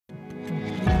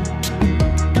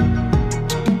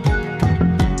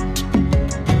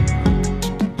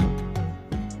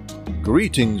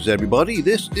Greetings, everybody.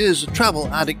 This is a Travel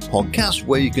Addict podcast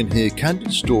where you can hear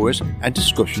candid stories and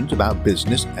discussions about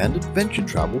business and adventure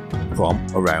travel from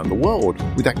around the world,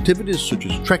 with activities such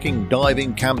as trekking,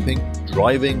 diving, camping,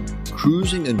 driving,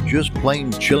 cruising, and just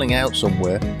plain chilling out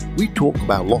somewhere. We talk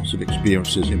about lots of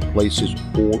experiences in places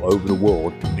all over the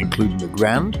world, including the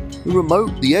grand, the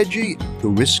remote, the edgy, the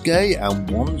risque, and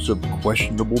ones of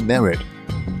questionable merit.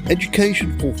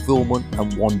 Education, fulfillment,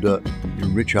 and wonder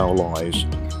enrich our lives.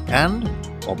 And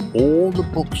of all the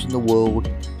books in the world,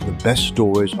 the best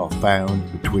stories are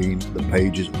found between the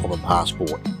pages of a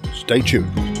passport. Stay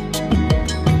tuned.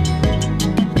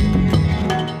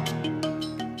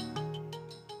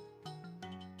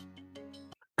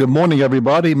 Good morning,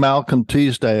 everybody. Malcolm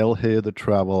Teasdale here, the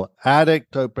Travel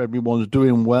Addict. Hope everyone's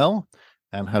doing well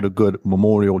and had a good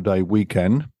Memorial Day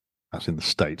weekend. That's in the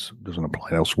States. Doesn't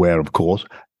apply elsewhere, of course.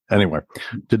 Anyway,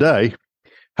 today,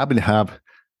 happy to have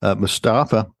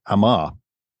Mustafa Amar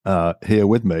here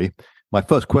with me. My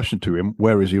first question to him,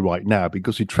 where is he right now?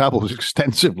 Because he travels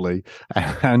extensively,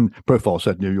 and profile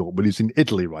said New York, but he's in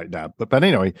Italy right now. But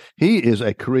anyway, he is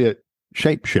a career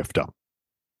shapeshifter,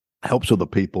 helps other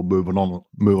people move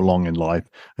along in life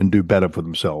and do better for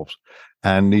themselves.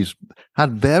 And he's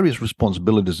had various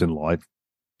responsibilities in life,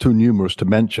 too numerous to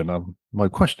mention. My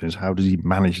question is, how does he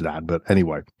manage that? But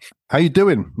anyway, how you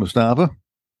doing, Mustafa?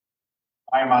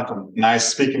 Hi, Malcolm. Nice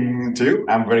speaking to you.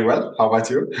 I'm very well. How about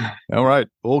you? All right.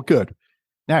 All good.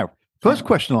 Now, first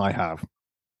question I have,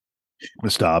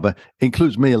 Mustafa,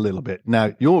 includes me a little bit.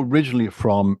 Now, you're originally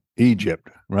from Egypt,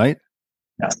 right?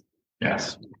 Yes.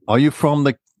 Yes. Are you from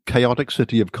the chaotic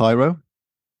city of Cairo?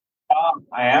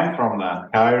 I am from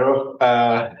Cairo,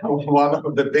 one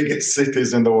of the biggest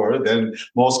cities in the world and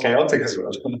most chaotic as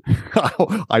well.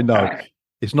 I know.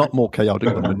 It's not more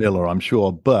chaotic than Manila, I'm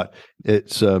sure, but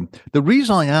it's the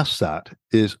reason I ask that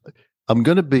is I'm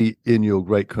going to be in your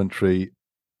great country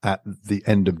at the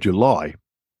end of July,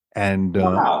 and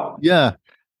wow. Yeah,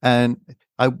 and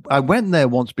I went there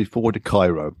once before to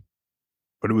Cairo,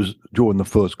 but it was during the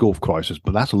first Gulf crisis.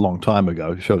 But that's a long time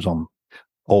ago. It shows I'm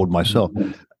old myself.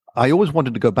 Mm-hmm. I always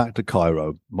wanted to go back to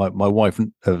Cairo. My wife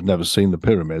has never seen the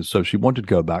pyramids, so she wanted to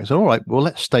go back. I said, all right, well,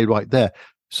 let's stay right there.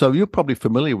 So you're probably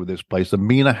familiar with this place, the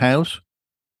Mina House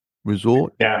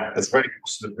Resort. Yeah, it's very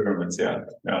close to the pyramids. Yeah.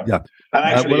 And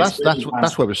actually, well,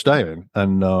 that's where we're staying,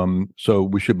 and so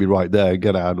we should be right there.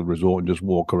 Get out of the resort and just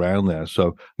walk around there.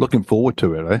 So looking forward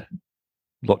to it. A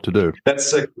lot to do.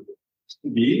 That's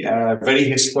be very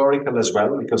historical as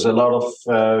well, because a lot of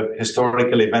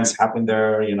historical events happen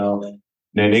there. You know,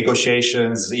 the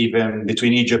negotiations even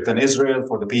between Egypt and Israel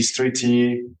for the peace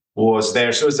treaty was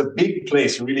there. So it's a big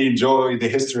place. Really enjoy the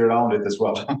history around it as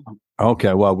well.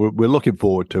 Okay, well, we're looking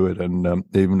forward to it. And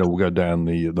even though we'll go down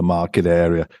the market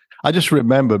area, I just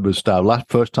remember, Mustafa,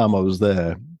 first time I was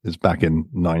there is back in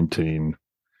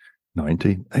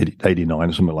 1990, 89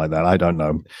 or something like that. I don't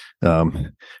know.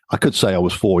 I could say I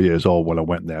was 4 years old when I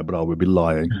went there, but I would be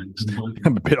lying.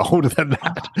 I'm a bit older than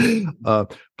that.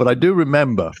 But I do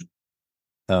remember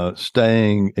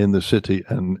staying in the city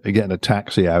and getting a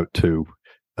taxi out to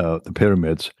the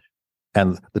pyramids,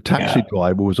 and the taxi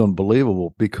driver was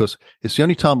unbelievable, because it's the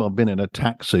only time I've been in a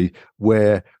taxi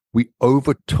where we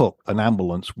overtook an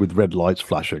ambulance with red lights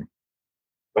flashing.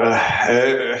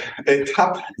 It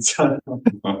happens.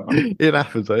 It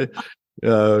happens, eh?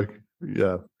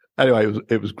 Yeah. Anyway,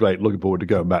 it was great. Looking forward to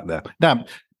going back there. Now,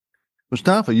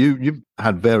 Mustafa, you've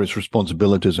had various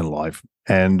responsibilities in life,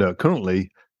 and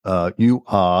currently you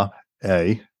are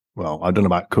well, I don't know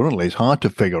about currently. It's hard to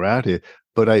figure out here,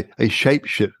 but a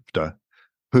shapeshifter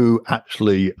who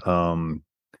actually,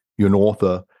 you're an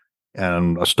author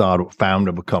and a startup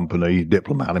founder of a company,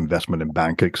 diplomat, investment and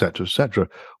bank, et cetera, et cetera.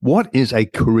 What is a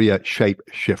career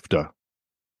shapeshifter?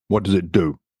 What does it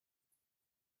do?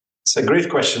 It's a great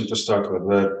question to start with.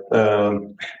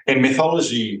 In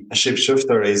mythology, a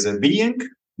shapeshifter is a being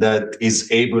that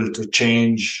is able to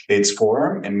change its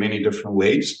form in many different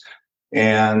ways.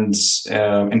 And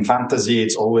in fantasy,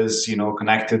 it's always,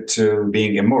 connected to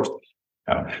being immortal.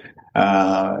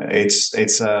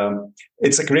 It's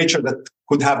a creature that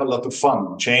could have a lot of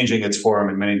fun changing its form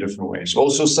in many different ways.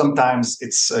 Also, sometimes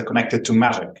it's connected to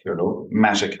magic.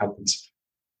 Magic happens.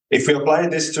 If we apply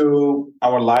this to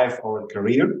our life, our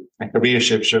career, a career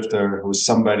shapeshifter who's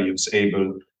somebody who's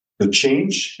able to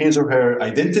change his or her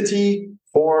identity,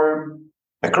 form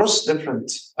across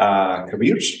different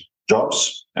careers,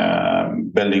 jobs,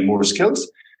 building more skills.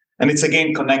 And it's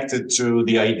again connected to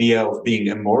the idea of being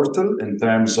immortal in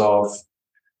terms of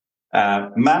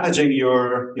managing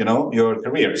your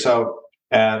career. So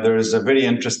there is a very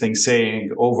interesting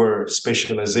saying: over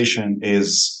specialization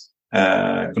is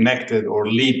connected or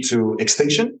lead to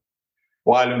extinction,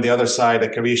 while on the other side, a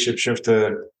career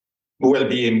shifter will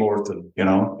be immortal.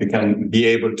 You can be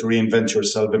able to reinvent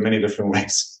yourself in many different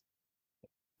ways.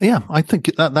 Yeah, I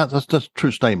think that's a true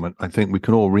statement. I think we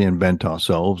can all reinvent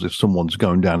ourselves. If someone's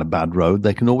going down a bad road,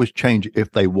 they can always change it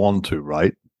if they want to,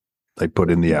 right? They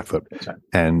put in the effort.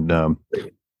 And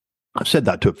I've said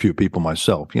that to a few people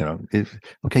myself. If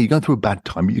you're going through a bad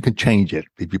time, you can change it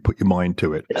if you put your mind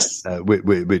to it, yes.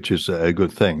 Which is a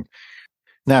good thing.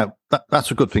 Now,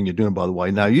 that's a good thing you're doing, by the way.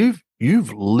 Now, you've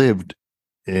lived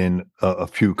in a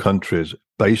few countries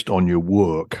based on your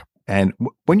work. And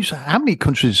when you say, how many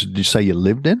countries did you say you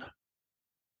lived in?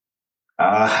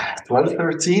 12,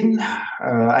 13.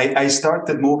 I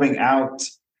started moving out.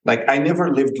 Like, I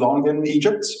never lived long in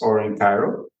Egypt or in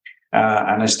Cairo.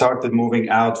 And I started moving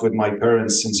out with my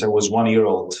parents since I was 1 year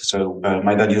old. So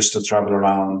my dad used to travel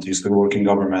around, used to work in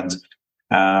government.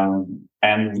 And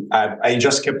I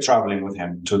just kept traveling with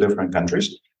him to different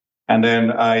countries. And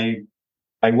then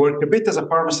I worked a bit as a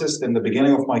pharmacist in the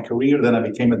beginning of my career. Then I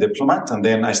became a diplomat. And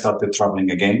then I started traveling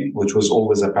again, which was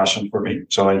always a passion for me.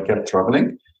 So I kept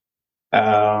traveling.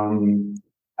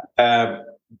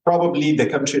 Probably the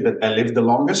country that I lived the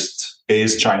longest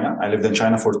is China. I lived in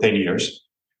China for 10 years.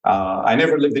 I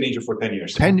never lived in Egypt for 10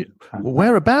 years.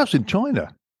 Whereabouts in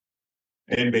China?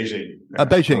 In Beijing.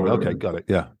 Beijing. Okay, got it.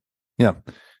 Yeah.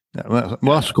 Well,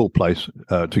 that's a cool place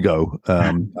to go.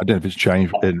 I don't know if it's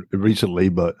changed recently,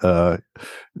 but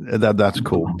that's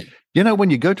cool. When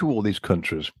you go to all these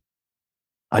countries,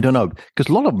 I don't know, because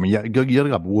a lot of them, you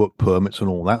have work permits and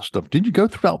all that stuff. Did you go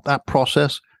throughout that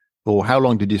process, or how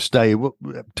long did you stay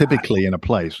typically in a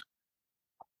place?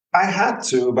 I had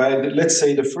to, but let's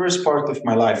say the first part of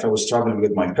my life, I was traveling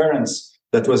with my parents.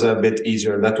 That was a bit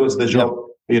easier. That was the job,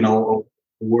 of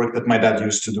work that my dad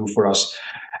used to do for us.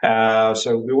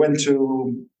 So we went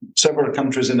to several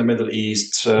countries in the Middle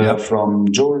East, from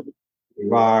Jordan,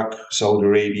 Iraq, Saudi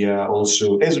Arabia,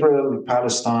 also Israel,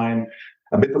 Palestine,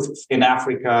 a bit of in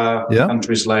Africa,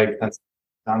 countries like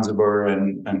Zanzibar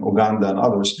and Uganda and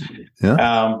others.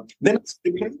 Then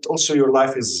also your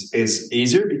life is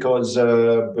easier because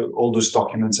all those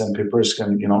documents and papers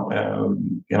can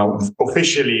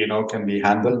officially can be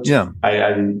handled.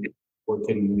 I work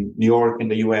in New York, in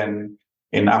the UN,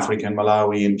 in Africa, in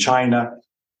Malawi, in China.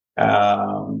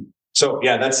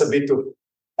 That's a bit of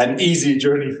an easy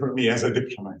journey for me as a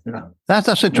diplomat. That's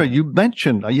interesting. You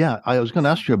mentioned, I was going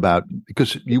to ask you about,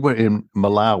 because you were in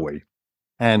Malawi,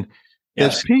 and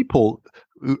there's people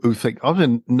who think, I was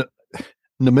in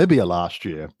Namibia last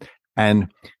year,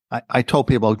 and I told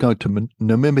people I was going to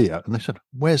Namibia, and they said,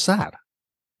 "Where's that?"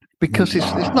 Because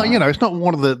it's not, it's not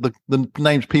one of the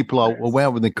names people are aware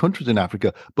of in the countries in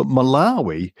Africa, but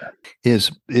Malawi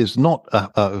is not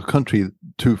a country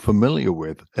too familiar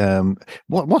with.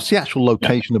 What's the actual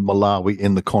location of Malawi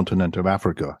in the continent of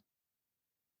Africa?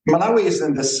 Malawi is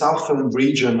in the southern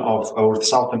region or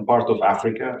southern part of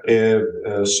Africa.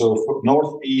 So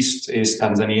northeast is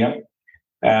Tanzania.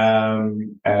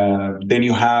 Then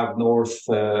you have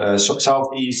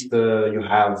southeast, you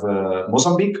have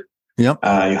Mozambique. You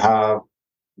have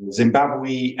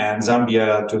Zimbabwe and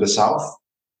Zambia to the south.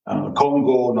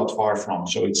 Congo not far from.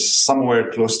 So it's somewhere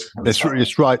close to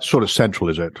it's right, sort of central,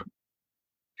 is it?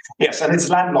 Yes, and it's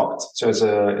landlocked. So it's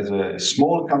a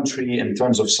small country in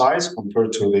terms of size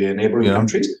compared to the neighboring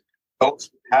countries. It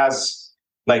has,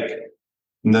 like,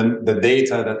 the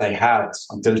data that I had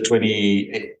until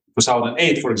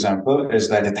 2008, for example, is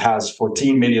that it has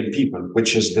 14 million people,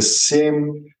 which is the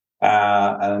same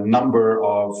number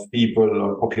of people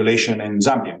or population in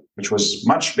Zambia, which was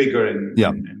much bigger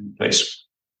in place.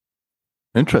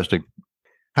 Interesting.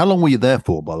 How long were you there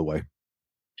for, by the way?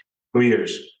 2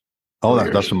 years. Oh,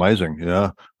 that's amazing.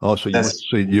 Yeah. Oh, so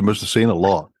you must have seen a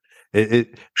lot.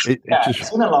 I've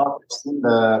seen a lot. I've seen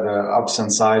the ups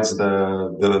and sides,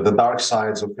 the dark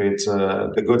sides of it,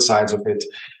 the good sides of it.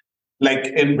 Like,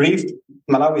 in brief,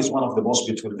 Malawi is one of the most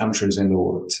beautiful countries in the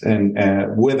world, and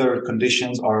weather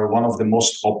conditions are one of the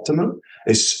most optimal.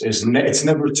 It's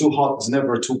never too hot, it's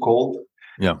never too cold.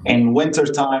 In winter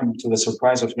time, to the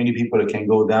surprise of many people, it can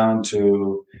go down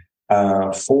to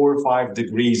 4 or 5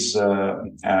 degrees.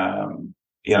 It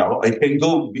can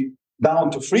go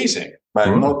down to freezing, but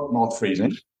not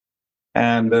freezing.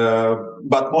 And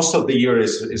but most of the year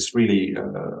is really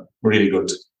really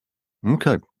good.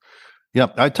 Okay. Yeah,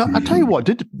 I tell you what.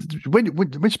 When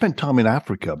we spent time in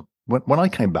Africa, when I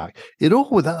came back,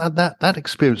 that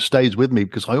experience stays with me,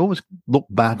 because I always look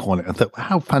back on it and think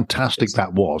how fantastic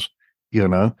that was,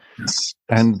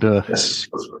 And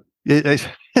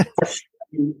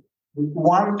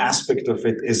one aspect of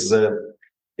it is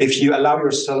if you allow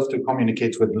yourself to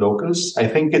communicate with locals, I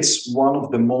think it's one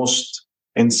of the most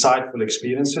insightful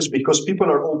experiences because people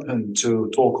are open to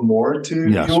talk more to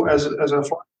you as a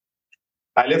foreigner.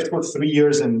 I lived for 3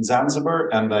 years in Zanzibar,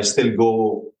 and I still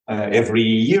go every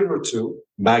year or two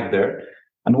back there.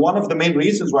 And one of the main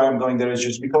reasons why I'm going there is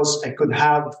just because I could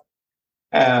have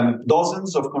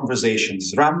dozens of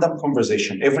conversations, random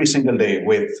conversation every single day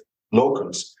with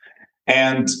locals.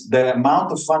 And the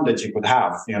amount of fun that you could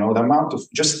have, the amount of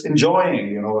just enjoying,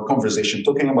 a conversation,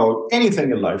 talking about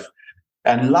anything in life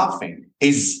and laughing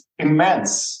is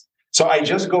immense. So I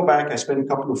just go back, I spend a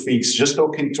couple of weeks just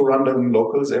talking to random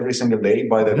locals every single day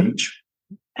by the beach.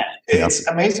 It's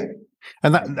amazing.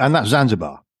 And that's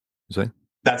Zanzibar, you see?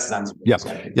 That's Zanzibar. Yeah,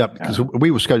 exactly. yeah. Because we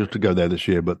were scheduled to go there this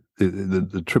year, but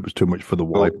the trip was too much for the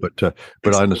wife. But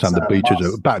I understand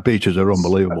the beaches are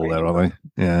unbelievable there, aren't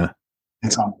they? Yeah.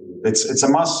 It's a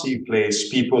must-see place.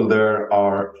 People there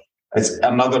are. It's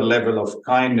another level of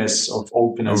kindness, of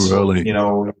openness. Oh, really?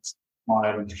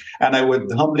 And I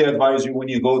would humbly advise you when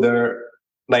you go there,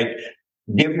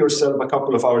 give yourself a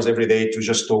couple of hours every day to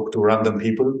just talk to random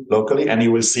people locally, and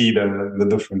you will see the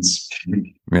difference.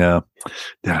 Yeah,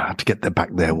 I have to get back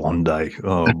there one day.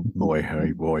 Oh boy,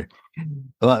 hey boy.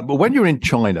 But when you're in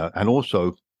China, and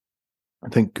also, I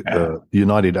think the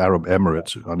United Arab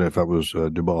Emirates, I don't know if that was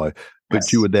Dubai,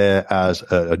 but you were there as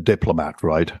a diplomat,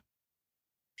 right?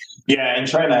 Yeah, in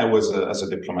China I was as a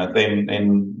diplomat.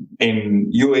 In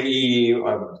UAE,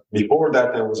 before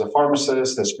that I was a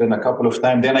pharmacist. I spent a couple of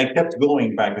times. Then I kept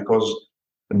going back because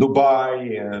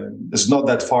Dubai is not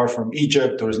that far from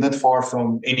Egypt, or is not far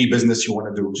from any business you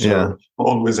want to do. So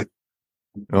always.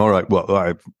 All right. Well, all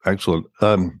right. Excellent.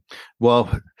 Well,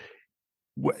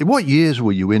 what years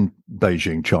were you in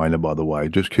Beijing, China, by the way?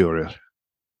 Just curious.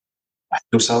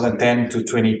 2010 to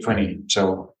 2020.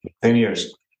 So 10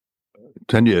 years.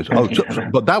 10 years. Oh,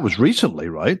 but that was recently,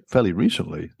 right? Fairly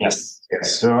recently. Yes.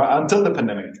 So until the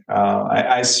pandemic,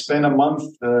 I spent a month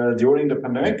during the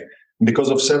pandemic because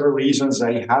of several reasons.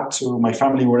 I had to. My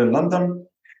family were in London.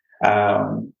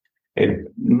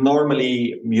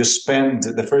 Normally, you spend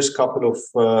the first couple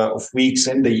of weeks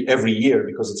every year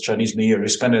because it's Chinese New Year. You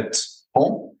spend it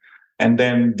home, and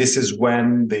then this is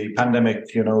when the pandemic,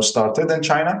 started in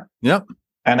China. Yeah.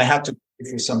 And I had to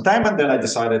for some time, and then I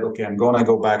decided, okay, I'm going to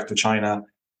go back to China,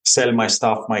 sell my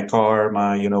stuff, my car,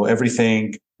 my everything,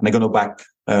 and I'm going to go back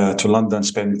to London,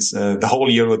 spend the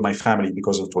whole year with my family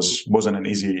because it wasn't an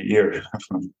easy year.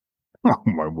 Oh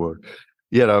my word!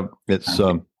 It's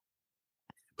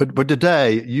but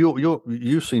today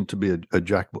you seem to be a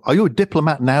jack. Are you a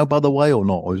diplomat now, by the way, or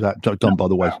not? Or is that done by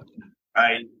the way?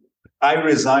 I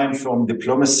resigned from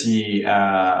diplomacy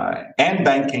and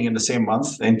banking in the same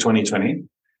month in 2020.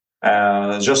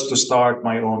 Just to start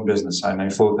my own business. And I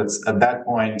thought that at that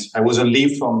point, I was on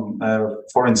leave from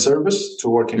foreign service to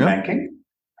work in banking.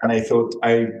 And I thought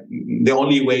the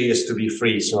only way is to be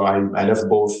free. So I left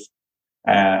both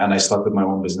and I started my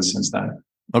own business since then.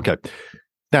 Okay.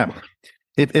 Now,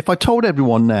 if I told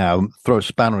everyone now, throw a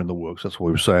spanner in the works, that's what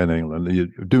we were saying in England,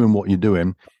 you're doing what you're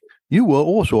doing. You were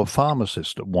also a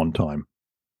pharmacist at one time.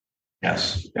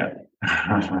 Yes. Yeah.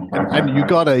 And you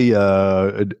got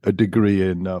a degree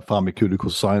in pharmaceutical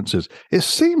sciences. It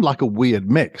seemed like a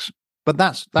weird mix, but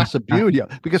that's a beauty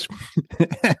because,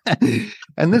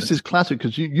 and this is classic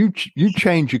because you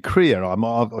change your career.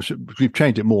 You've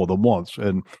changed it more than once,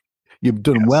 and you've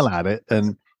done well at it.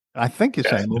 And I think you're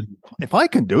saying, well, if I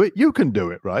can do it, you can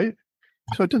do it, right?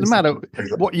 So it doesn't matter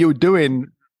what you were doing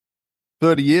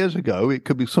 30 years ago. It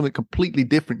could be something completely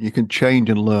different. You can change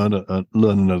and learn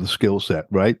another skill set,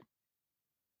 right?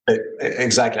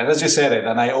 Exactly. And as you said it,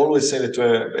 and I always say it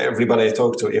to everybody I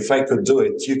talk to, if I could do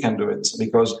it, you can do it.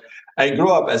 Because I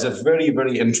grew up as a very,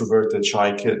 very introverted,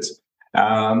 shy kid.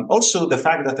 Also, the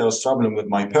fact that I was traveling with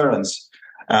my parents,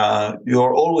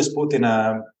 you're always put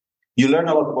you learn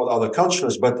a lot about other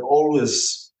cultures, but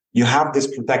always you have this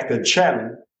protected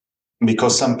shell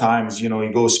because sometimes,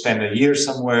 you go spend a year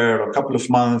somewhere or a couple of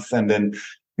months, and then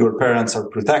your parents are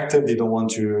protective. They don't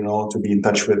want you, to be in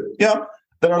touch with,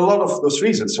 there are a lot of those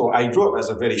reasons. So I grew up as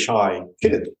a very shy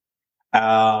kid,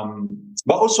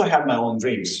 but also I had my own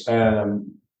dreams.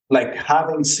 Like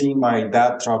having seen my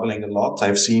dad traveling a lot,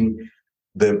 I've seen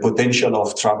the potential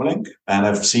of traveling, and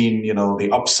I've seen, the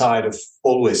upside of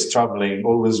always traveling,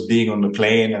 always being on the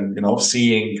plane, and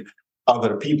seeing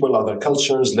other people, other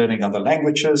cultures, learning other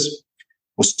languages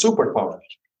was super powerful.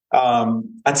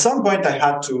 At some point, I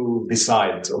had to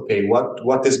decide, okay,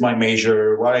 what is my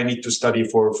major? What I need to study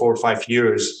for 4 or 5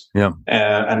 years,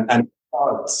 and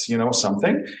start,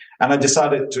 something. And I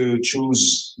decided to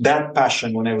choose that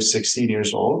passion when I was 16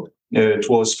 years old. it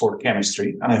was for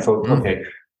chemistry. And I thought, okay,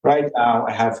 right now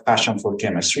I have passion for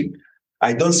chemistry.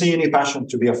 I don't see any passion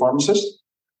to be a pharmacist,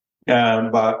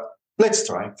 but let's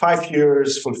try 5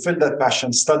 years, fulfill that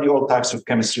passion, study all types of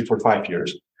chemistry for 5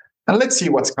 years. And let's see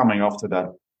what's coming after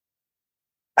that.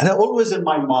 And always in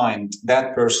my mind,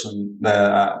 that person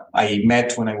I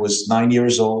met when I was 9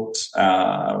 years old,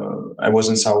 I was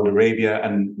in Saudi Arabia,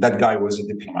 and that guy was a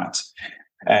diplomat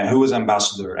who was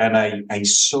ambassador. And I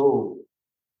saw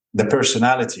the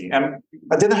personality. And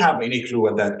I didn't have any clue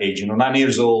at that age. 9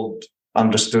 years old,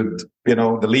 understood,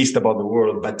 the least about the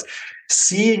world. But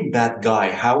seeing that guy,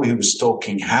 how he was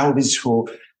talking, how this whole,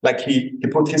 like he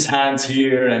put his hands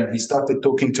here and he started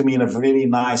talking to me in a very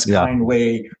nice, kind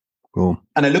way. Cool.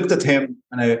 And I looked at him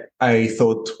and I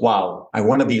thought, wow, I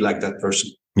want to be like that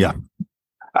person. Yeah.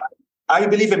 I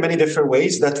believe in many different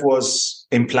ways that was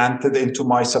implanted into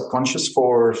my subconscious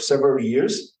for several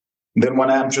years. Then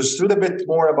when I understood a bit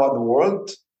more about the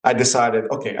world, I decided,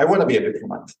 okay, I want to be a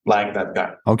diplomat like that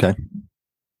guy. Okay.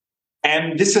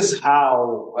 And this is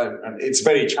how it's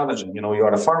very challenging.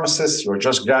 You're a pharmacist, you're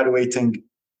just graduating,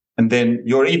 and then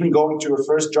you're even going to your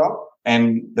first job.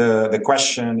 And the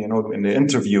question, in the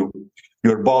interview,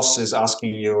 your boss is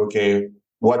asking you, okay,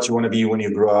 what you want to be when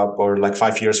you grow up, or like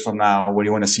 5 years from now, where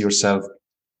you want to see yourself.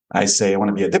 I say, I want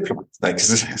to be a diplomat. Like,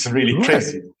 it's really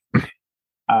crazy.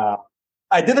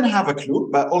 I didn't have a clue,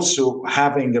 but also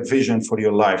having a vision for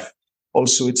your life.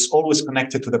 Also, it's always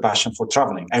connected to the passion for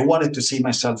traveling. I wanted to see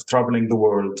myself traveling the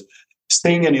world,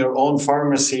 staying in your own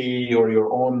pharmacy or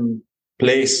your own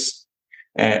place.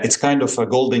 It's kind of a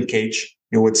golden cage.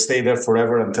 You would stay there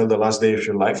forever until the last day of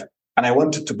your life. And I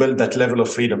wanted to build that level of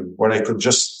freedom where I could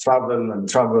just travel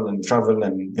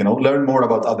and learn more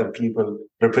about other people,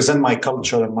 represent my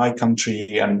culture and my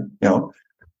country and,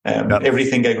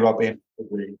 everything I grew up in.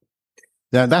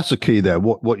 Yeah, that's the key there.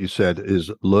 What you said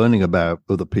is learning about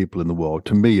other people in the world.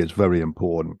 To me, it's very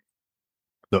important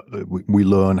that we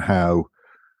learn how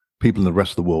people in the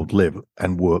rest of the world live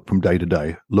and work from day to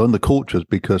day. Learn the cultures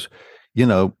because,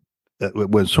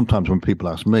 when people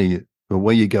ask me, well,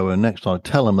 where you going next, I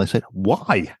tell them, they say,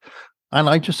 why? And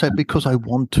I just said, because I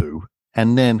want to.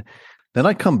 And then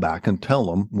I come back and tell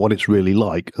them what it's really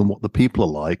like and what the people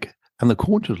are like and the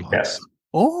culture's like. Yes.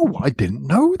 Oh, I didn't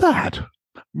know that.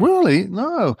 Really?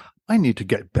 No, I need to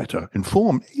get better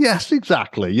informed. Yes,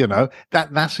 exactly.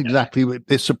 That's exactly what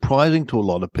it's surprising to a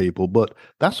lot of people, but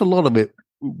that's a lot of it.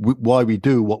 Why we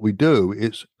do what we do.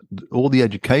 It's all the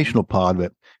educational part of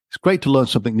it. It's great to learn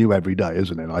something new every day,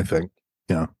 isn't it? I think.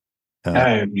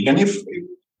 And if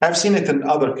I've seen it in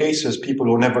other cases, people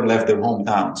who never left their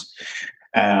hometowns.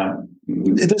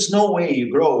 There's no way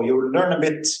you grow. You learn a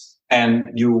bit and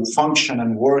you function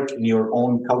and work in your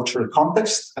own cultural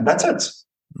context, and that's it.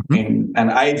 Mm-hmm.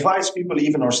 And I advise people,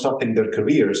 even who are starting their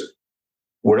careers,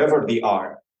 wherever they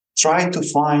are, try to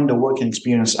find a working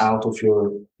experience out of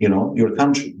your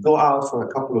country. Go out for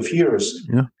a couple of years.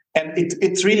 Yeah. And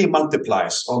it really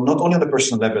multiplies, not only on the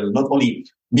personal level, not only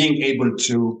being able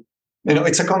to,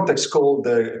 it's a concept called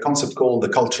the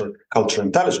culture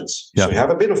intelligence. Yeah. So you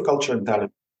have a bit of culture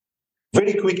intelligence.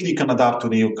 Very quickly can adapt to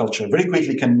the new culture. Very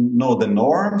quickly can know the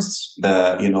norms,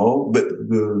 what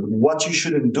you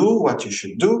shouldn't do, what you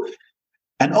should do.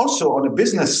 And also on a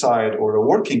business side or a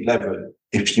working level,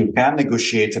 if you can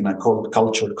negotiate in a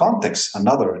culture context,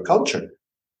 another culture,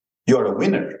 you're a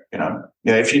winner.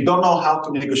 If you don't know how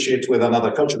to negotiate with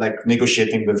another culture, like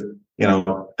negotiating with,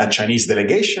 a Chinese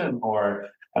delegation or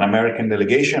an American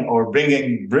delegation, or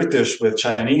bringing British with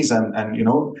Chinese and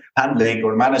handling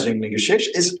or managing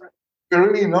negotiation is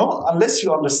really, unless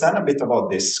you understand a bit about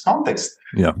this context.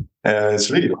 Yeah. It's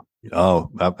really hard.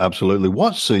 Oh, absolutely.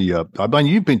 What's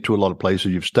you've been to a lot of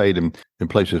places, you've stayed in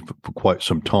places for quite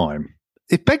some time.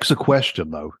 It begs the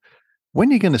question, though, when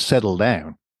are you going to settle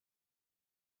down?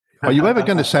 Are you ever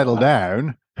going to settle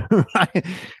down?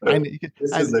 And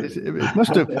it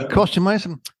must have cost you money.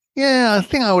 Yeah, I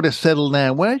think I would have settled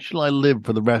down. Where shall I live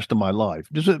for the rest of my life?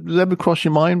 Does it ever cross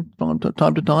your mind from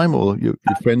time to time, or your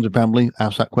friends and family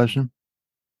ask that question?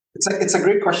 It's a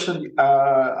great question.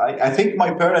 I think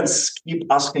my parents keep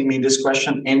asking me this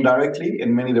question indirectly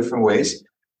in many different ways.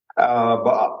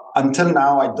 But until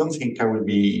now, I don't think I will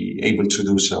be able to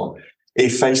do so.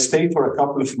 If I stay for a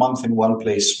couple of months in one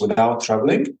place without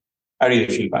traveling, I really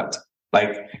feel bad.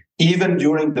 Like, even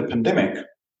during the pandemic,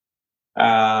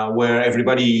 where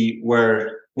everybody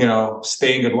were,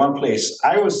 staying in one place,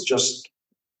 I was just,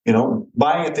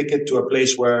 buying a ticket to a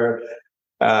place where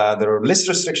there are less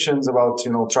restrictions about,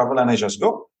 travel, and I just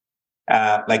go.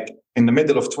 Like in the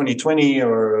middle of 2020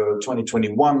 or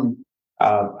 2021,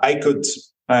 I could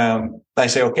I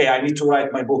say, okay, I need to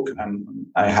write my book. And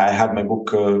I had my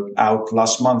book out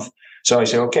last month. So I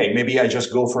say, okay, maybe I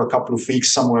just go for a couple of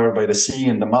weeks somewhere by the sea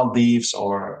in the Maldives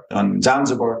or on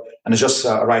Zanzibar and just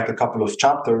write a couple of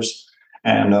chapters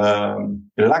and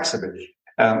relax a bit.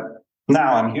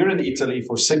 Now I'm here in Italy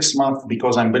for 6 months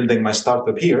because I'm building my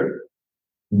startup here.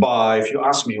 But if you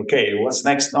ask me, okay, what's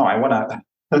next? No, I want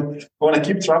to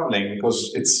keep traveling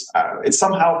because it's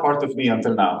somehow part of me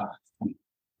until now.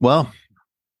 Well,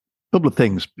 a couple of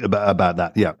things about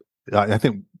that. Yeah, I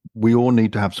think we all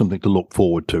need to have something to look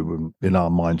forward to in our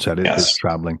mindset. It's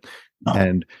traveling.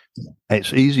 And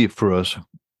it's easier for us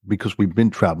because we've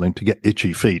been traveling to get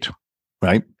itchy feet,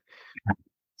 right?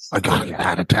 I got to get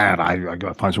out of town. I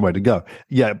got to find somewhere to go.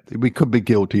 Yeah, we could be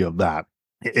guilty of that.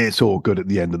 It's all good at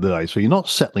the end of the day. So you're not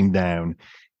settling down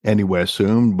anywhere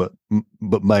soon, but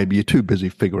maybe you're too busy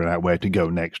figuring out where to go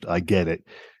next. I get it.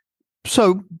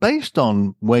 So based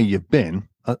on where you've been,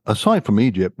 aside from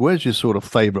Egypt, where's your sort of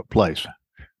favorite place?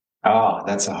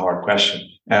 That's a hard question.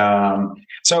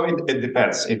 So it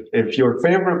depends. If your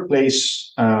favorite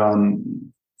place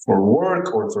for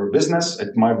work or for business,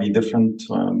 it might be different.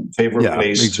 Favorite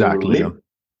place to live.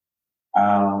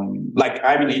 Like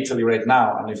I'm in Italy right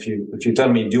now, and if you tell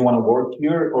me, do you want to work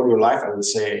here all your life? I would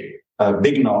say a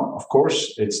big no. Of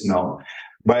course, it's no.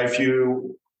 But if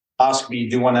you ask me,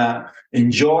 do you want to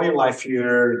enjoy life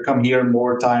here, come here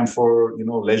more time for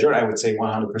leisure? I would say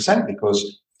 100%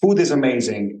 because food is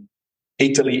amazing.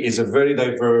 Italy is a very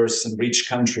diverse and rich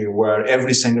country where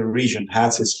every single region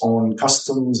has its own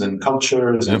customs and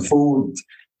cultures and food.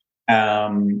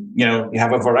 You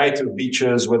have a variety of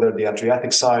beaches, whether the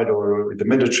Adriatic side or the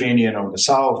Mediterranean or the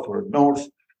south or north.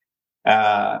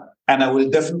 And I will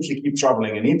definitely keep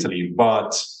traveling in Italy.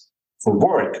 But for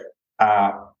work,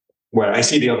 where I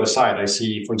see the other side, I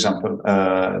see, for example,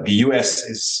 the US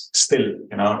is still,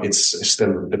 it's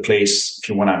still the place if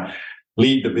you want to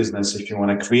lead the business, if you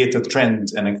want to create a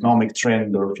trend, an economic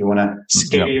trend, or if you want to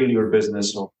scale your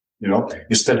business, or,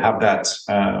 you still have that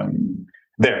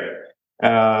there.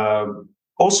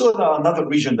 Also, another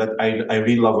region that I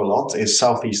really love a lot is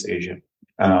Southeast Asia.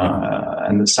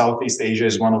 And Southeast Asia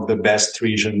is one of the best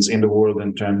regions in the world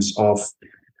in terms of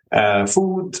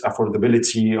food,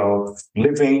 affordability of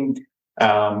living.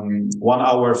 1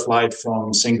 hour flight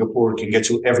from Singapore can get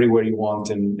you everywhere you want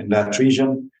in that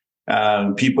region.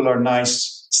 People are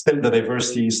nice. Still, the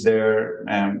diversity is there.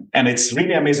 And it's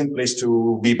really an amazing place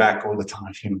to be back all the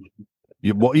time.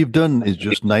 What you've done is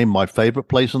just name my favorite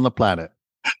place on the planet.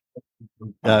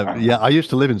 I used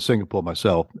to live in Singapore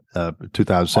myself,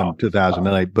 2007,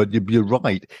 2008. But you're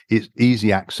right; it's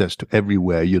easy access to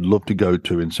everywhere you'd love to go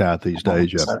to in Southeast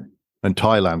Asia, and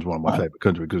Thailand's one of my favorite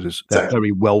countries because it's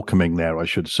very welcoming there, I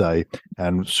should say,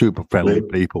 and super friendly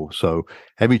people. So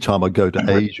every time I go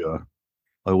to Asia,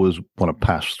 I always want to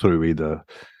pass through either,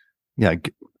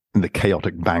 in the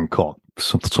chaotic Bangkok,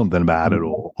 something about it,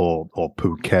 or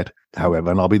Phuket.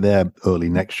 However, and I'll be there early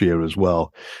next year as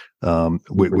well,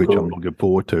 which I'm looking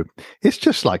forward to. It's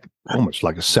just like almost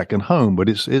like a second home, but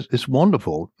it's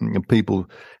wonderful. And people,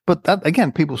 but that,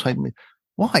 again, people say to me,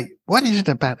 "Why? What is it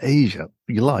about Asia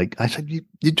you like?" I said,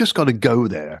 "You just got to go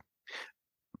there."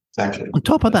 Exactly. On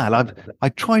top of that, I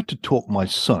tried to talk my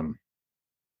son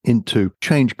into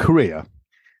change career.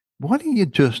 Why don't you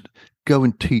just go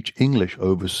and teach English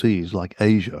overseas, like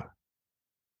Asia?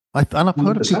 I've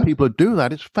heard a few people who do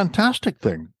that. It's a fantastic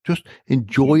thing. Just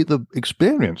enjoy the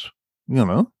experience,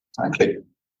 Exactly.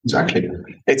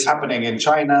 It's happening in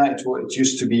China. It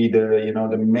used to be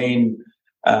the main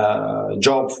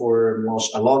job for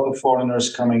a lot of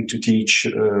foreigners coming to teach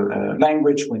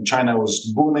language when China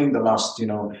was booming the last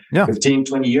 15,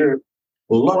 20 years.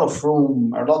 A lot of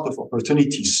room, a lot of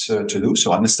opportunities to do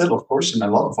so, and still, of course, in a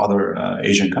lot of other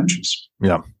Asian countries.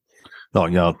 Yeah. Oh,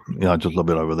 yeah, I just love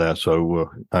it over there. So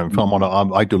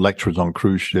I do lectures on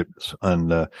cruise ships,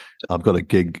 and I've got a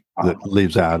gig that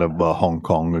leaves out of Hong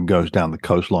Kong and goes down the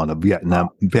coastline of Vietnam,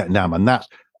 and that's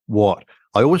what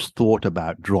I always thought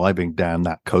about, driving down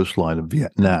that coastline of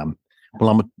Vietnam.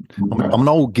 Well, I'm an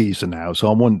old geezer now, so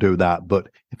I wouldn't do that. But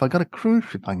if I got a cruise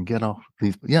ship, I can get off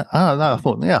these. I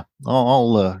thought,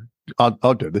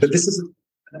 I'll do this. But this is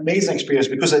an amazing experience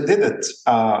because I did it.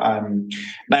 And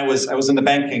I was in the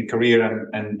banking career,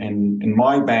 and in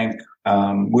my bank,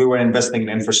 we were investing in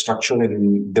infrastructure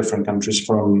in different countries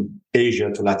from Asia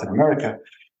to Latin America.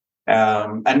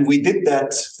 And we did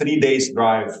that 3 days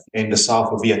drive in the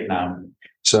south of Vietnam.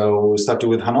 So we started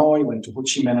with Hanoi, went to Ho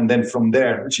Chi Minh, and then from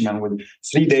there, Ho Chi Minh, with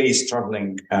 3 days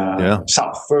traveling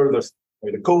south, further by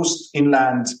the coast,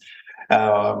 inland,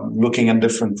 looking at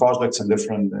different projects and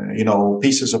different,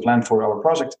 pieces of land for our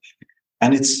project.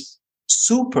 And it's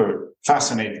super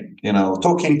fascinating.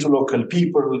 Talking to local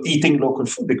people, eating local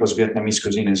food, because Vietnamese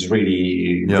cuisine is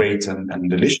really great and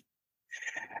delicious.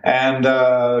 And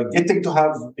getting to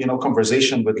have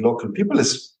conversation with local people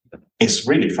is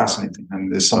really fascinating,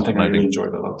 and is something I really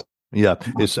enjoyed a lot. Yeah,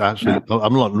 it's actually,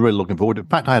 I'm really looking forward. In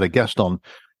fact, I had a guest on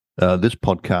this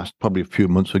podcast probably a few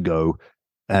months ago,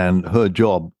 and her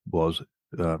job was,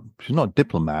 she's not a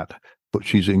diplomat, but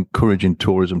she's encouraging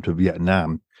tourism to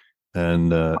Vietnam.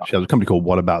 And she has a company called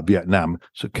What About Vietnam?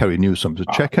 So Kerry Newsom. So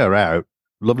check her out.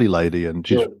 Lovely lady, and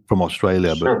she's from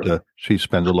Australia, but she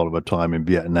spends a lot of her time in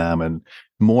Vietnam. And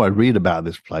the more I read about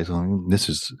this place,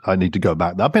 I need to go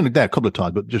back. I've been there a couple of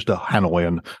times, but just to Hanoi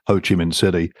and Ho Chi Minh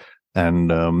City,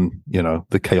 and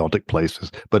the chaotic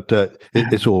places. But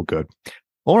it's all good.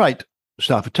 All right,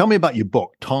 Stafford, tell me about your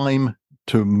book, Time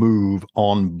to Move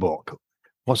On book.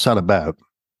 What's that about?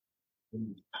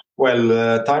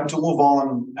 Well, Time to Move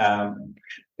On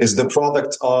is the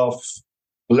product of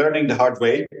learning the hard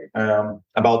way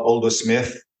about all those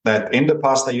myths that in the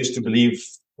past I used to believe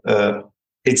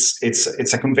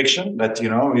it's a conviction that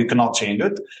you cannot change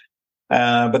it.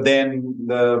 But then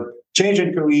the change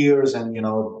in careers and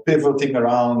pivoting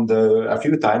around a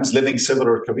few times, living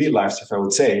similar career lives, if I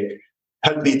would say,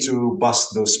 helped me to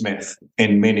bust those myths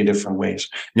in many different ways.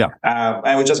 Yeah,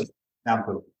 I would just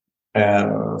example.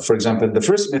 For example, the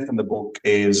first myth in the book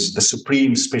is the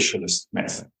supreme specialist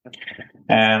myth.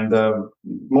 And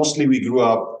mostly we grew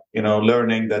up,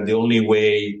 learning that the only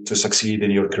way to succeed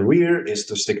in your career is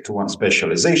to stick to one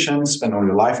specialization, spend all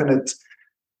your life in it,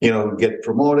 get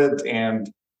promoted and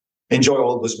enjoy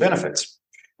all those benefits.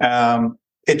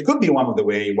 It could be one of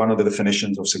the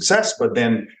definitions of success, but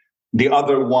then the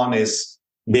other one is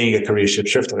being a career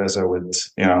shifter, as I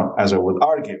would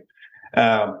argue.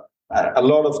 A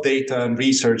lot of data and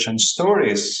research and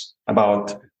stories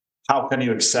about how can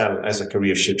you excel as a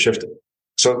career shifter.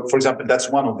 So, for example, that's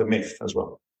one of the myths as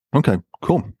well. Okay,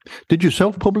 cool. Did you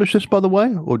self-publish this, by the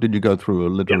way, or did you go through a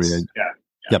literary? Yes, yeah.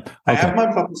 Yep. Okay. I have my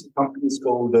publishing company. It's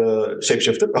called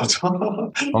Shapeshifter.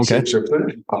 Okay.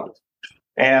 Shapeshifter.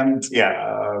 And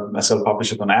I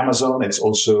self-publish it on Amazon. It's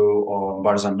also on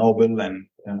Barnes & Noble and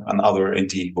other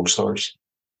indie bookstores.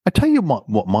 I tell you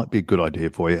what might be a good idea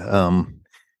for you.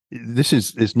 This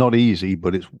is not easy,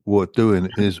 but it's worth doing,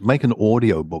 is make an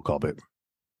audio book of it.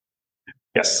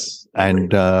 Yes. And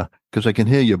because I can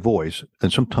hear your voice,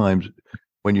 and sometimes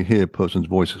when you hear a person's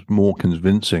voice, it's more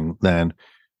convincing than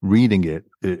reading it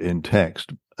in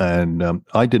text. And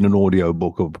I did an audio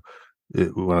book of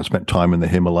when I spent time in the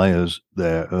Himalayas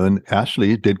there, and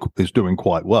actually it's doing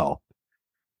quite well.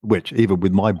 Which even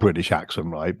with my British accent,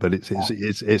 right? But it's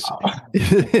it's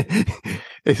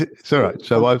all right.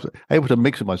 So I was able to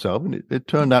mix it myself, and it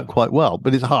turned out quite well.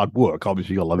 But it's hard work.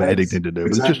 Obviously, you'll have editing to do.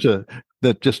 Exactly.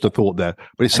 But just a thought there.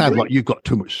 But it sounds like you've got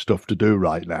too much stuff to do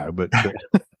right now. But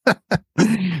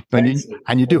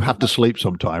and you do have to sleep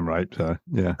sometime, right?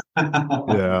 Yeah.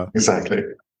 Exactly.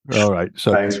 All right.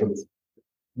 So thanks for this.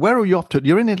 Where are you off to?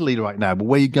 You're in Italy right now, but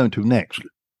where are you going to next?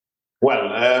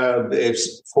 Well,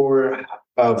 it's for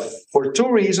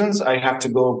two reasons. I have to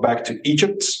go back to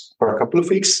Egypt for a couple of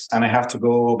weeks, and I have to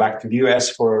go back to the US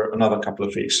for another couple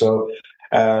of weeks. So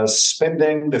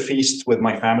spending the feast with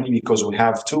my family, because we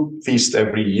have two feasts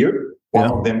every year. One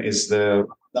of them is the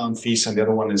Ramadan feast, and the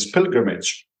other one is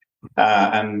pilgrimage.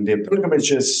 And the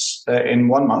pilgrimage is in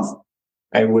 1 month.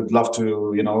 I would love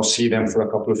to, see them for a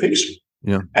couple of weeks.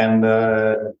 Yeah. And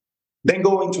then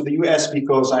going to the US,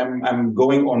 because I'm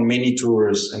going on many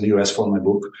tours in the US for my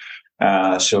book.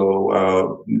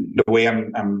 So the way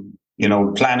I'm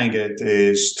planning it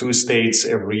is 2 states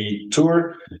every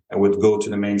tour. I would go to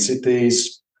the main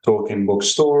cities, talk in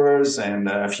bookstores and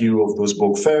a few of those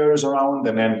book fairs around,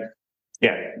 and then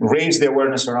raise the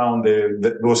awareness around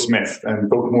those myths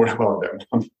and talk more about them.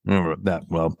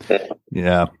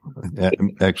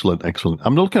 Excellent.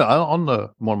 I'm looking on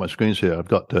one of my screens here. I've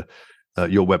got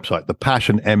your website, the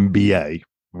Passion MBA,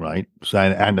 right? So,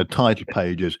 and the title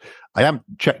page is, I haven't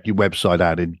checked your website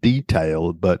out in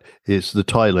detail, but it's the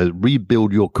title is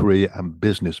Rebuild Your Career and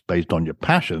Business Based on Your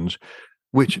Passions,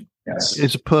 which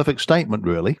is a perfect statement,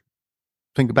 really.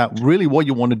 Think about really what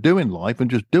you want to do in life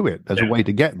and just do it as a way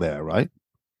to get there, right?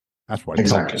 That's why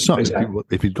exactly.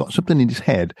 If you've got something in his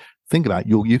head, think about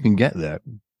you can get there.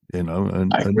 I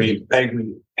agree.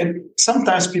 And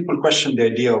sometimes people question the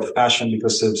idea of passion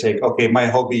because they say, okay, my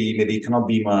hobby maybe cannot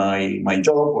be my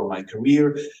job or my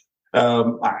career.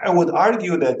 I would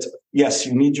argue that, yes,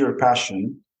 you need your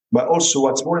passion, but also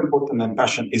what's more important than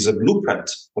passion is a blueprint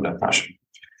for that passion.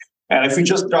 And if we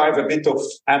just drive a bit of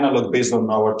analog based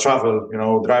on our travel,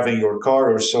 driving your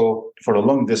car or so for a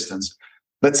long distance,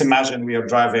 let's imagine we are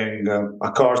driving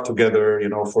a car together,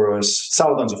 for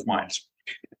thousands of miles.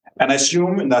 And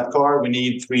assume in that car, we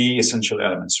need three essential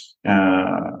elements.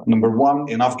 Number one,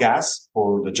 enough gas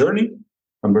for the journey.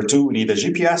 Number two, we need a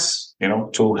GPS,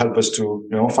 to help us to,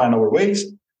 find our ways.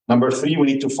 Number three, we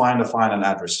need to find a final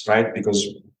address, right? Because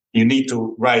you need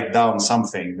to write down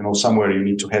something, somewhere you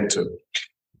need to head to.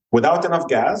 Without enough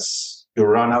gas, you'll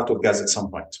run out of gas at some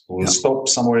point. We'll stop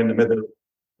somewhere in the middle.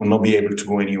 We'll not be able to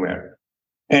go anywhere.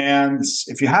 And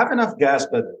if you have enough gas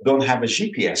but don't have a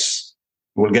GPS,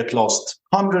 you will get lost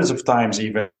hundreds of times,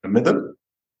 even in the middle.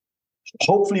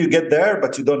 Hopefully you get there,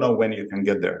 but you don't know when you can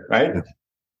get there, right? Yeah.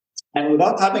 And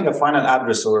without having a final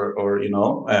address or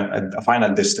a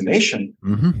final destination,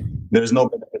 there's no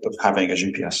benefit of having a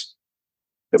GPS.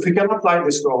 If we can apply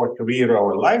this to our career,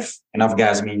 our life, enough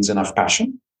gas means enough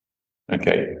passion.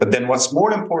 Okay. But then what's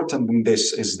more important than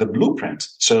this is the blueprint.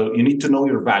 So you need to know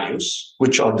your values,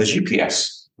 which are the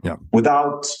GPS. Yeah.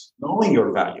 Without knowing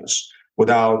your values,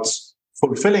 without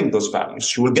fulfilling those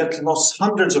values, you will get lost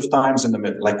hundreds of times in the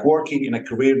middle, like working in a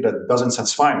career that doesn't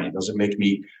satisfy me, doesn't make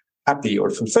me happy or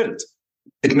fulfilled.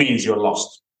 It means you're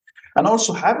lost. And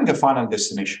also having a final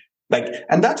destination,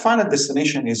 and that final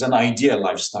destination is an ideal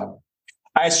lifestyle.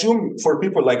 I assume for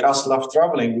people like us love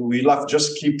traveling, we love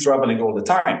just keep traveling all the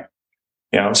time.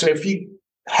 So if we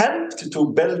help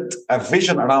to build a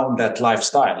vision around that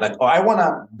lifestyle, I want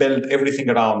to build everything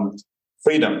around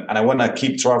freedom and I want to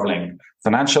keep traveling,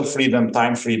 financial freedom,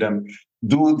 time freedom,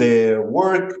 do the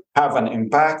work, have an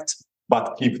impact,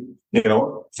 but keep,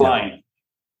 flying. Yeah.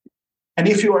 And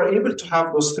if you are able to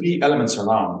have those three elements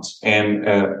around, and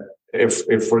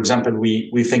if for example,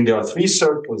 we think there are three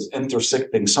circles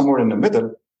intersecting somewhere in the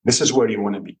middle, this is where you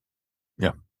want to be.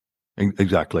 Yeah,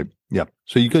 exactly. Yeah.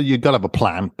 So you got to have a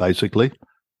plan, basically,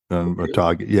 a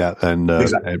target. Yeah. And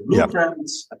exactly.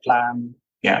 Blueprints, a plan.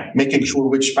 Yeah, making sure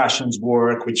which passions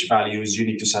work, which values you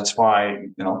need to satisfy,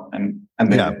 and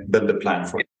then build a plan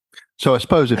for it. So I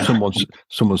suppose if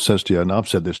someone says to you, and I've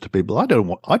said this to people, I don't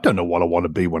know what I want to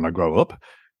be when I grow up.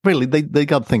 Really, they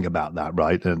got to think about that,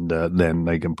 right? And then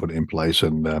they can put it in place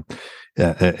and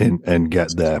get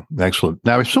there. Excellent.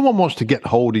 Now, if someone wants to get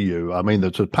hold of you, I mean,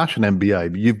 there's a Passion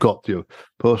MBA. You've got your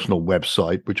personal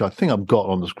website, which I think I've got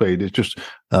on the screen. It's just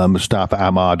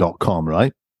mustafaamar.com,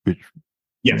 right?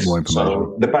 Yes.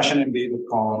 So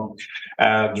thepassionmba.com.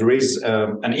 There is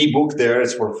an ebook there.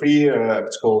 It's for free.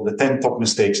 It's called The 10 Top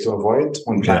Mistakes to Avoid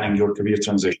When Planning Your Career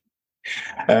Transition.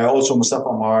 Also, Mustafa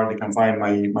Amar, they can find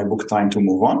my book, Time to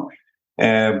Move On.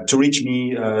 To reach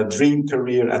me,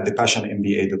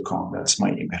 dreamcareer@thepassionmba.com. That's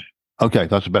my email. Okay,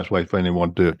 that's the best way for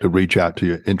anyone to reach out to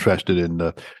you, interested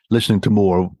in listening to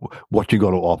more of what you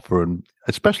got to offer, and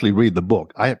especially read the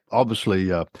book.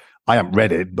 I haven't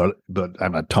read it, but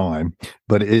at a time.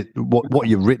 But what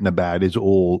you've written about is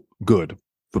all good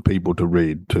for people to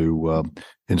read to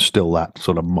instill that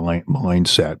sort of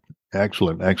mindset.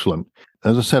 Excellent.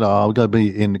 As I said, I'm going to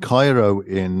be in Cairo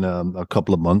in a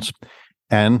couple of months,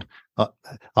 and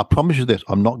I promise you this: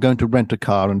 I'm not going to rent a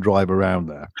car and drive around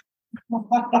there.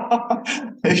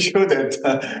 You shouldn't.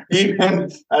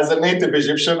 Even as a native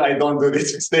Egyptian, I don't do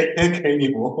this mistake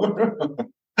anymore.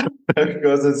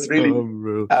 Because it's really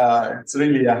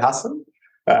a hassle.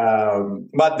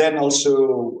 But then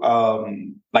also,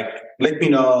 let me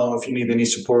know if you need any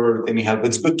support, any help.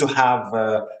 It's good to have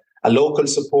a local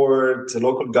support, a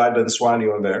local guidance while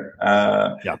you're there.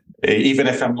 Even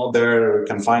if I'm not there, you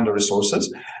can find the resources.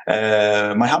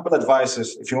 My humble advice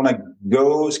is if you want to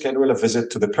go schedule a visit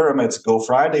to the pyramids, go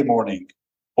Friday morning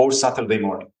or Saturday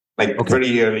morning,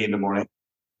 very early in the morning.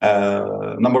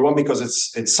 Number one, because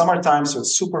it's summertime, so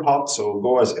it's super hot. So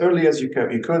go as early as you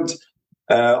could.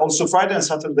 Also, Friday and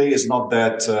Saturday is not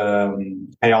that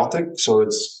chaotic, so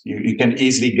you can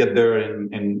easily get there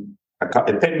in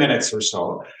 10 minutes or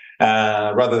so,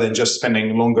 rather than just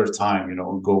spending longer time,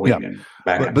 going and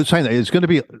back. But saying that, it's going to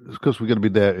be, because we're going to be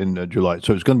there in July,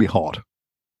 so it's going to be hot,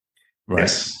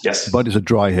 right? Yes. But it's a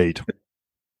dry heat.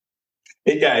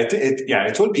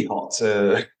 It will be hot.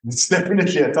 It's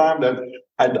definitely a time that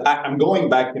I'm going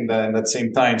back in that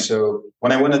same time. So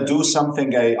when I want to do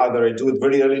something, I do it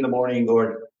very early in the morning,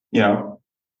 or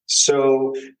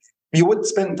So you would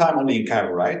spend time only in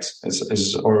Cairo, right?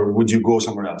 Or would you go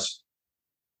somewhere else?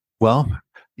 Well,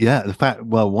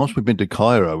 once we've been to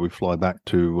Cairo, we fly back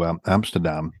to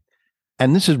Amsterdam,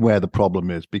 and this is where the problem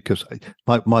is, because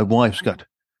my wife's got,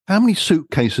 how many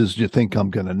suitcases do you think I'm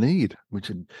going to need?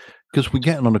 Because we're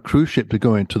getting on a cruise ship to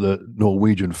go into the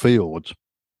Norwegian fjords.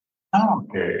 Oh,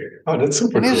 okay. Oh, that's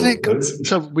super cool. Isn't it?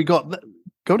 So we got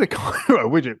go to Cairo,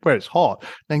 where it's hot,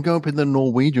 then go up in the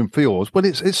Norwegian fjords. But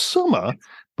it's summer,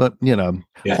 but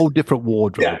whole different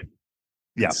wardrobe.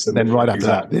 Yeah. Then right after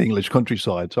that, the English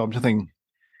countryside. So I'm just thinking,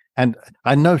 and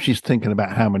I know she's thinking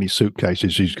about how many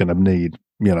suitcases she's going to need,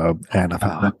 and I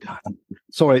thought, oh,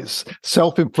 sorry, it's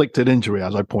self-inflicted injury,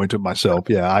 as I point at myself.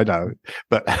 Yeah, I know.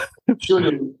 But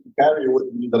surely Cairo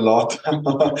would need a lot.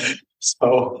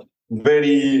 So very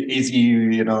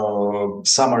easy,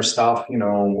 summer stuff,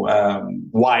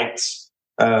 white,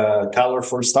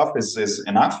 colorful stuff is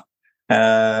enough.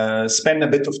 Spend a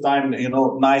bit of time,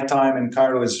 nighttime in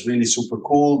Cairo is really super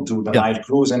cool. Do the night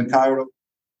cruise in Cairo.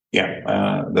 Yeah,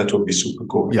 that would be super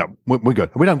cool. Yeah, we're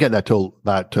good. We don't get there till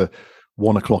about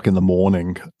 1 o'clock in the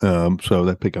morning. So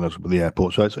they're picking us up at the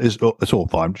airport. So it's all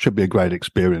fine. Should be a great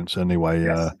experience anyway.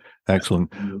 Yes.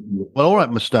 Excellent. Well, all right,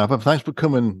 Mustafa, thanks for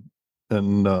coming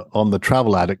and on the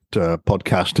Travel Addict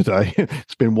podcast today.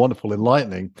 It's been wonderful,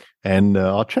 enlightening. And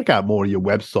I'll check out more of your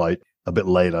website a bit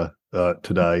later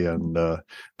today and a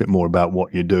bit more about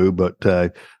what you do. But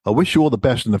I wish you all the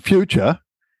best in the future.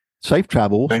 Safe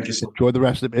travels. Thank you, sir. Enjoy the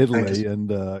rest of Italy,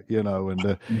 and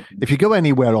if you go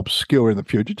anywhere obscure in the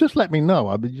future, just let me know.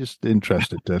 I'd be just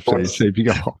interested to see if you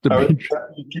go off the beach.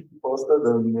 Keep you posted,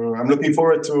 and I'm looking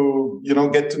forward to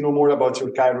get to know more about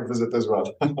your Cairo visit as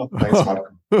well. Thanks,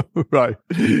 Mark. Right.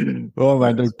 Oh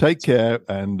man, take care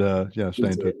and stay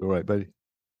in touch. All right, buddy.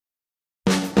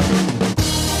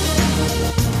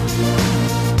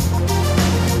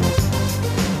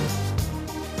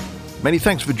 Many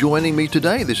thanks for joining me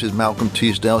today. This is Malcolm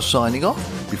Teasdale signing off.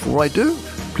 Before I do,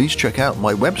 please check out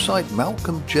my website,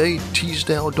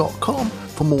 malcolmjteasdale.com,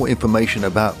 for more information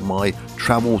about my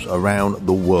travels around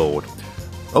the world.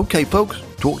 Okay, folks,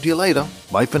 talk to you later.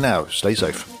 Bye for now. Stay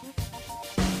safe.